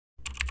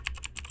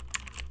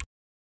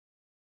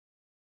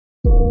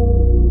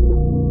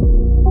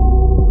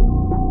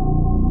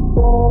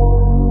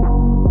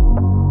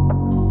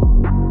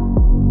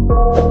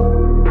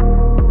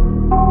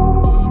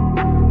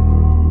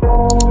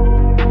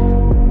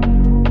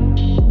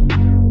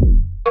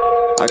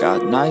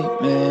got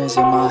nightmares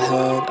in my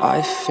head,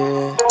 I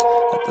fear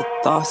that the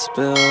thoughts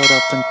build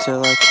up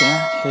until I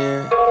can't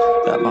hear,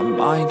 that my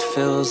mind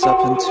fills up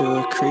into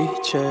a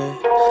creature,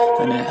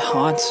 and it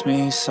haunts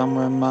me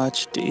somewhere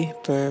much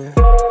deeper.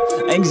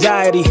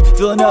 Anxiety,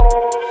 filling up,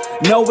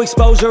 no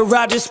exposure,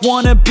 I just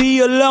wanna be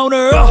a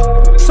loner.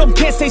 Some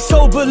can't stay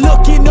sober,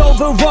 looking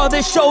over all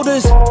their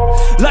shoulders,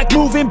 like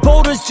moving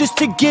boulders just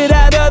to get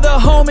out of the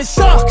home. It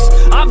sucks,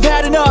 I've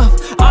had enough,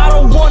 I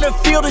don't wanna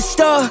feel the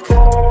stuck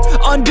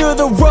under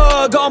the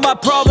rug, all my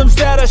problems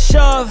that I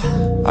shove.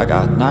 I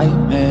got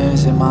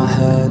nightmares in my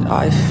head,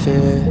 I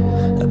fear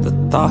that the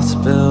thoughts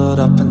build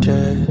up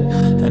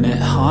and it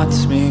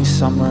haunts me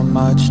somewhere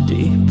much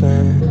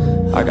deeper.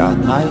 I got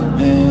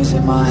nightmares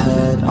in my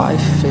head, I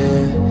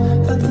fear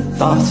that the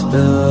thoughts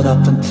build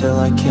up until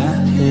I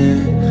can't hear,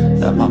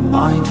 that my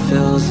mind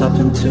fills up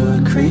into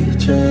a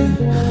creature,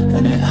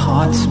 and it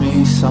haunts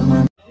me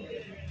somewhere.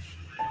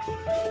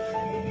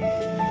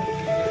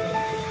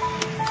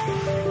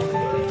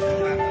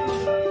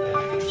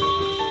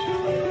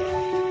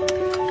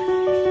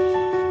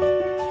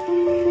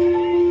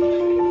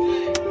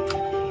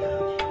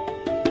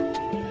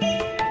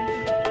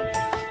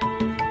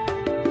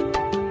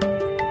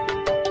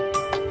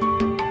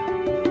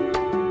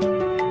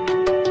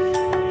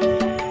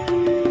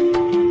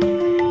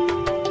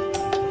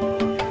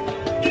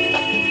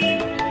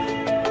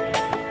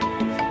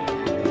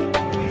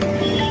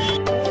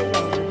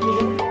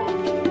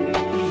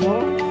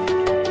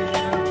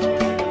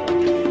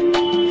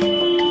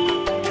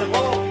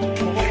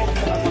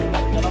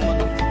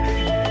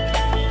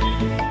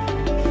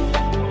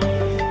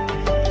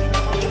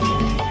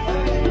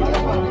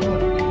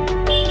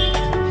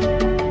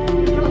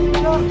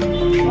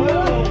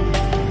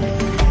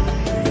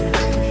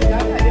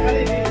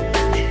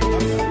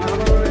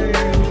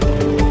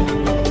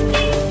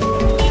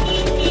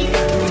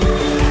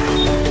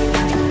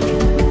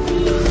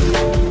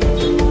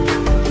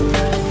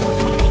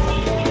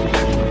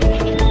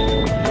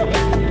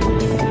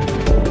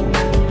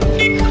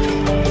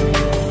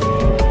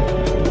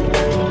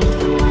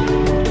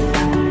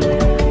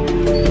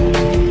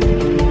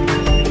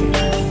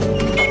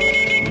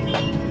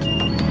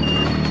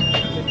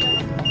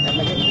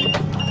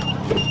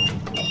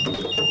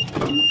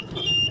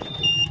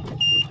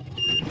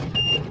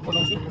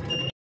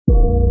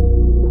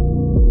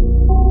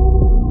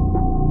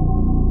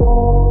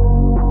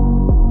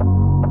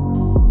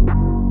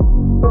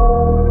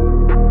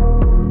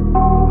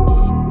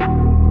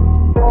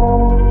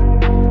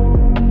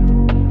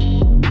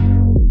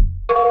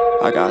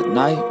 I got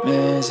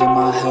nightmares in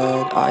my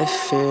head, I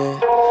fear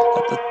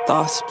that the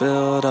thoughts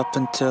build up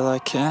until I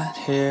can't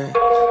hear,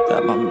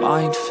 that my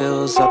mind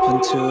fills up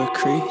into a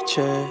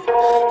creature,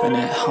 and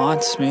it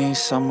haunts me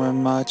somewhere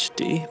much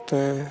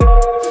deeper.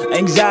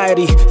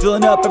 Anxiety,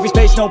 filling up every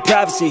space, no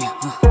privacy,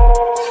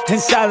 and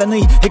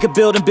silently, it could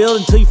build and build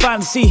until you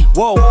finally see,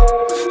 whoa,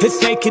 it's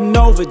taking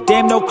over,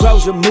 damn no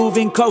closure,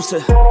 moving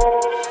closer.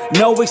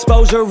 No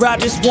exposure, I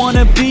just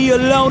wanna be a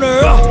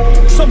loner.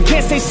 Some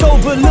can't stay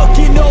sober,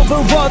 looking over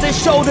all their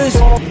shoulders.